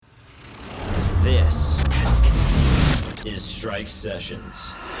This is Strike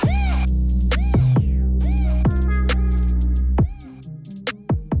Sessions.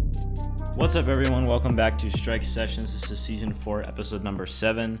 What's up, everyone? Welcome back to Strike Sessions. This is season 4, episode number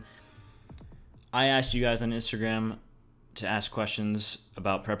 7. I asked you guys on Instagram to ask questions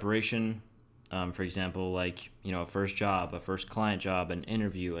about preparation. For example, like, a first job, a first client job, an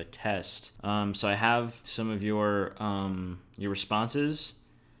interview, a test. So I have some of your responses.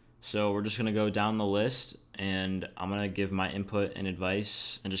 So we're just going to go down the list, and I'm going to give my input and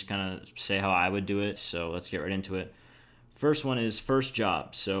advice and just kind of say how I would do it. So let's get right into it. First one is first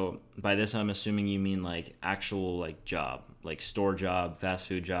job. So by this, I'm assuming you mean like actual like job, like store job, fast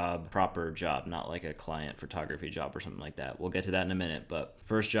food job, proper job, not like a client photography job or something like that. We'll get to that in a minute. But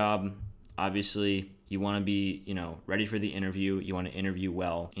first job, obviously you want to be, ready for the interview. You want to interview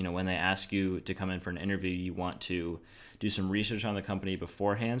well. When they ask you to come in for an interview, you want to do some research on the company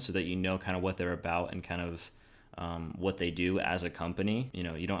beforehand so that you know kind of what they're about and kind of what they do as a company.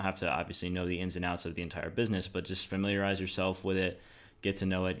 You don't have to obviously know the ins and outs of the entire business, but just familiarize yourself with it, get to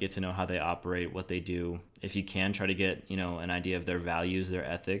know it, get to know how they operate, what they do. If you can, try to get, an idea of their values, their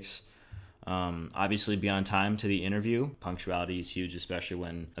ethics. Obviously be on time to the interview. Punctuality is huge, especially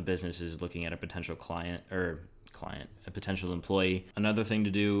when a business is looking at a potential a potential employee. Another thing to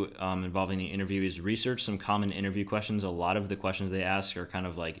do involving the interview is research some common interview questions. A lot of the questions they ask are kind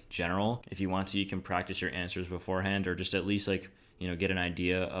of like general. If you want to, you can practice your answers beforehand, or just at least get an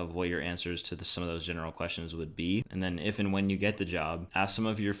idea of what your answers to some of those general questions would be. And then if and when you get the job, ask some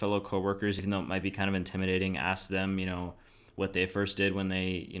of your fellow coworkers, even though it might be kind of intimidating, ask them, what they first did when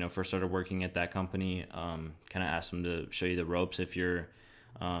they, first started working at that company. Kind of ask them to show you the ropes if you're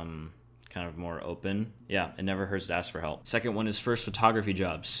kind of more open. Yeah, it never hurts to ask for help. Second one is first photography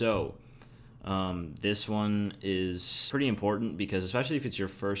job. So this one is pretty important because especially if it's your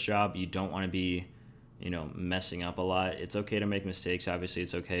first job, you don't want to be, messing up a lot. It's okay to make mistakes. Obviously,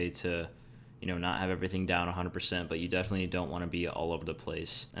 it's okay to, not have everything down 100%, but you definitely don't want to be all over the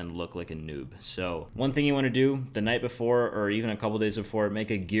place and look like a noob. So one thing you want to do the night before or even a couple days before,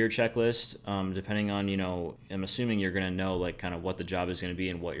 make a gear checklist, depending on, I'm assuming you're going to know like kind of what the job is going to be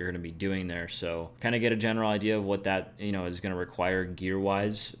and what you're going to be doing there. So kind of get a general idea of what that, is going to require gear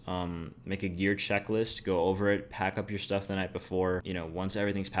wise. Make a gear checklist, go over it, pack up your stuff the night before. Once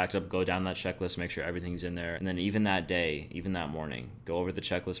everything's packed up, go down that checklist, make sure everything's in there. And then even that day, even that morning, go over the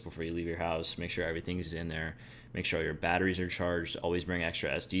checklist before you leave your house. Make sure everything's in there. Make sure your batteries are charged. Always bring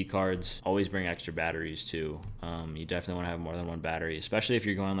extra SD cards. Always bring extra batteries too. You definitely want to have more than one battery, especially if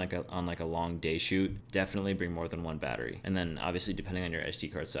you're going on a long day shoot. Definitely bring more than one battery. And then obviously depending on your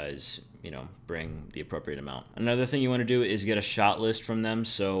SD card size, bring the appropriate amount. Another thing you want to do is get a shot list from them.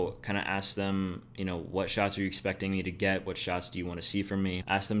 So kind of ask them, what shots are you expecting me to get? What shots do you want to see from me?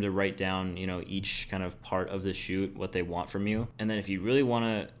 Ask them to write down, each kind of part of the shoot, what they want from you. And then if you really want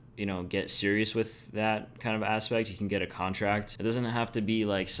to get serious with that kind of aspect, you can get a contract. It doesn't have to be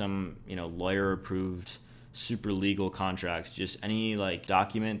like some, lawyer approved, super legal contract. Just any like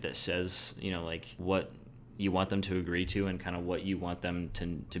document that says, what you want them to agree to and kind of what you want them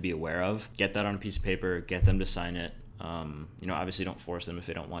to be aware of. Get that on a piece of paper, get them to sign it. Obviously don't force them if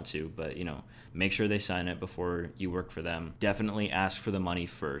they don't want to, but, make sure they sign it before you work for them. Definitely ask for the money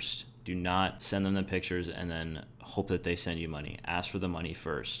first. Do not send them the pictures and then hope that they send you money. Ask for the money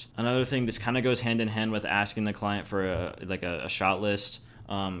first. Another thing, this kind of goes hand in hand with asking the client for a shot list.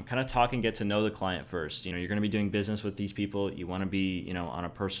 Kind of talk and get to know the client first. You're going to be doing business with these people. You want to be, on a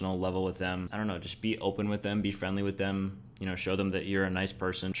personal level with them. I don't know, just be open with them, be friendly with them, show them that you're a nice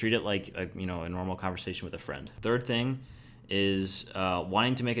person. Treat it like a normal conversation with a friend. Third thing is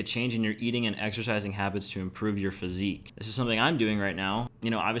wanting to make a change in your eating and exercising habits to improve your physique. This is something I'm doing right now.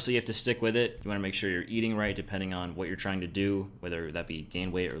 Obviously you have to stick with it. You want to make sure you're eating right depending on what you're trying to do, whether that be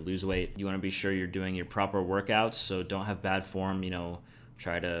gain weight or lose weight. You want to be sure you're doing your proper workouts, so don't have bad form.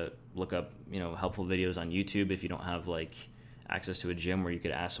 Try to look up, helpful videos on YouTube if you don't have access to a gym where you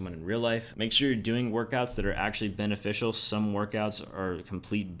could ask someone in real life. Make sure you're doing workouts that are actually beneficial. Some workouts are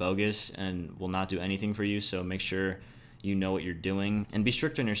complete bogus and will not do anything for you, so make sure you know what you're doing, and be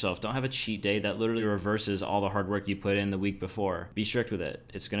strict on yourself. Don't have a cheat day that literally reverses all the hard work you put in the week before. Be strict with it.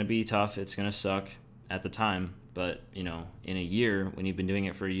 It's going to be tough. It's going to suck at the time, but in a year, when you've been doing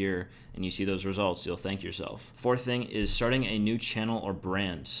it for a year and you see those results, you'll thank yourself. Fourth thing is starting a new channel or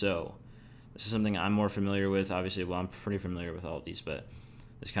brand. So this is something I'm more familiar with. Obviously, I'm pretty familiar with all of these, but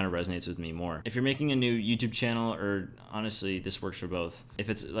this kind of resonates with me more. If you're making a new YouTube channel, or honestly, this works for both. If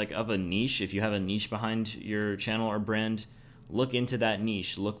it's of a niche, if you have a niche behind your channel or brand, look into that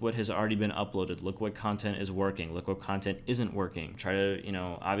niche. Look what has already been uploaded. Look what content is working. Look what content isn't working. Try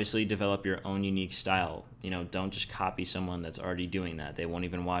to, obviously develop your own unique style. Don't just copy someone that's already doing that. They won't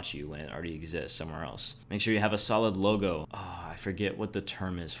even watch you when it already exists somewhere else. Make sure you have a solid logo. I forget what the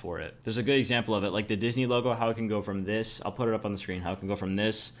term is for it. There's a good example of it, like the Disney logo, how it can go from this. I'll put it up on the screen. How it can go from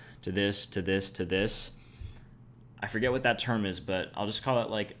this to this to this to this. I forget what that term is, but I'll just call it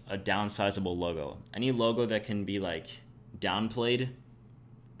like a downsizable logo. Any logo that can be like downplayed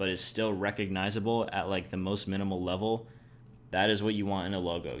but is still recognizable at like the most minimal level, that is what you want in a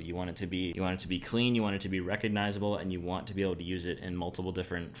logo. You want it to be clean, you want it to be recognizable, and you want to be able to use it in multiple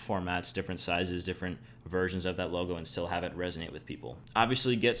different formats, different sizes, different versions of that logo, and still have it resonate with people.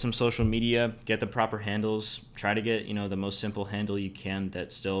 Obviously, get some social media, get the proper handles. Try to get, the most simple handle you can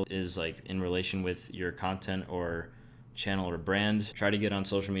that still is like in relation with your content or channel or brand. Try to get on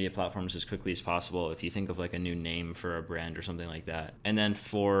social media platforms as quickly as possible if you think of like a new name for a brand or something like that. And then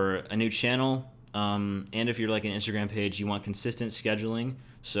for a new channel, and if you're like an Instagram page, you want consistent scheduling.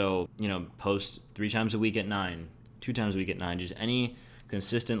 So, post 3 times a week at 9, 2 times a week at 9, just any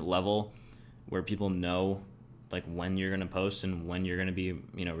consistent level where people know like when you're going to post and when you're going to be,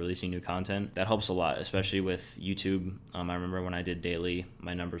 releasing new content. That helps a lot, especially with YouTube. I remember when I did daily,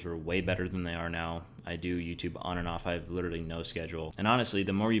 my numbers were way better than they are now. I do YouTube on and off. I have literally no schedule. And honestly,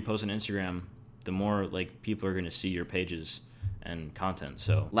 the more you post on Instagram, the more like people are going to see your pages and content.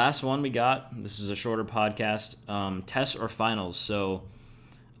 So last one we got, this is a shorter podcast, tests or finals. So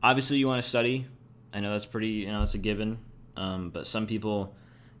obviously you want to study. I know that's pretty, that's a given. But some people,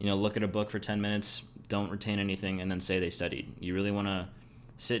 look at a book for 10 minutes, don't retain anything, and then say they studied. You really want to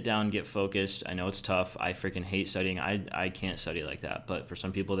sit down, get focused. I know it's tough. I freaking hate studying. I can't study like that. But for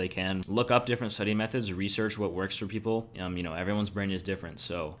some people, they can. Look up different study methods, research what works for people. Everyone's brain is different.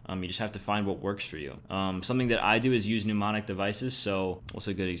 So you just have to find what works for you. Something that I do is use mnemonic devices. So what's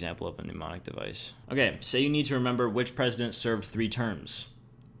a good example of a mnemonic device? Okay, say you need to remember which president served 3 terms.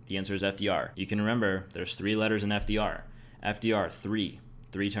 The answer is FDR. You can remember there's 3 letters in FDR. FDR,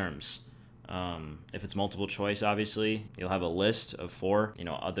 3 terms. If it's multiple choice, obviously, you'll have a list of 4,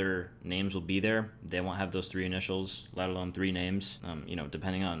 other names will be there. They won't have those 3 initials, let alone 3 names,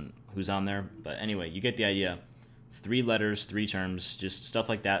 depending on who's on there. But anyway, you get the idea. 3 letters, 3 terms, just stuff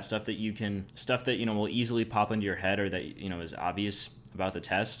like that, stuff that will easily pop into your head or that, is obvious about the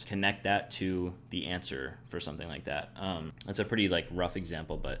test. Connect that to the answer for something like that. That's a pretty rough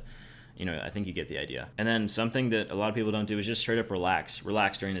example, but I think you get the idea. And then something that a lot of people don't do is just straight up relax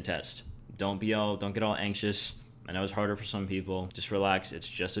during the test. Don't get all anxious. I know it's harder for some people. Just relax. It's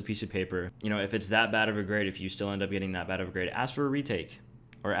just a piece of paper. If it's that bad of a grade, if you still end up getting that bad of a grade, ask for a retake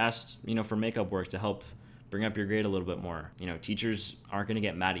or ask, for makeup work to help bring up your grade a little bit more. Teachers aren't going to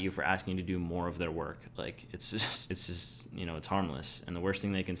get mad at you for asking you to do more of their work. It's just, it's harmless. And the worst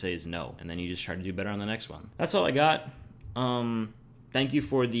thing they can say is no. And then you just try to do better on the next one. That's all I got. Thank you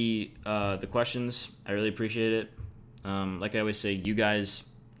for the questions. I really appreciate it. Like I always say, you guys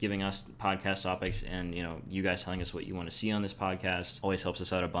giving us podcast topics and, you guys telling us what you want to see on this podcast always helps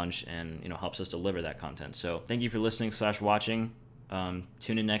us out a bunch and, helps us deliver that content. So thank you for listening / watching.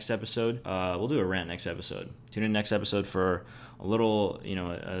 Tune in next episode. We'll do a rant next episode. Tune in next episode for a little,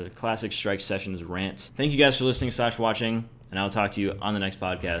 a classic Strike Sessions rant. Thank you guys for listening / watching. And I'll talk to you on the next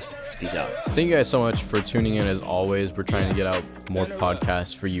podcast. Peace out. Thank you guys so much for tuning in. As always, we're trying to get out more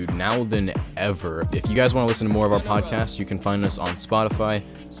podcasts for you now than ever. If you guys want to listen to more of our podcasts, you can find us on Spotify,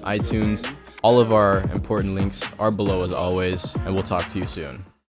 iTunes. All of our important links are below as always, and we'll talk to you soon.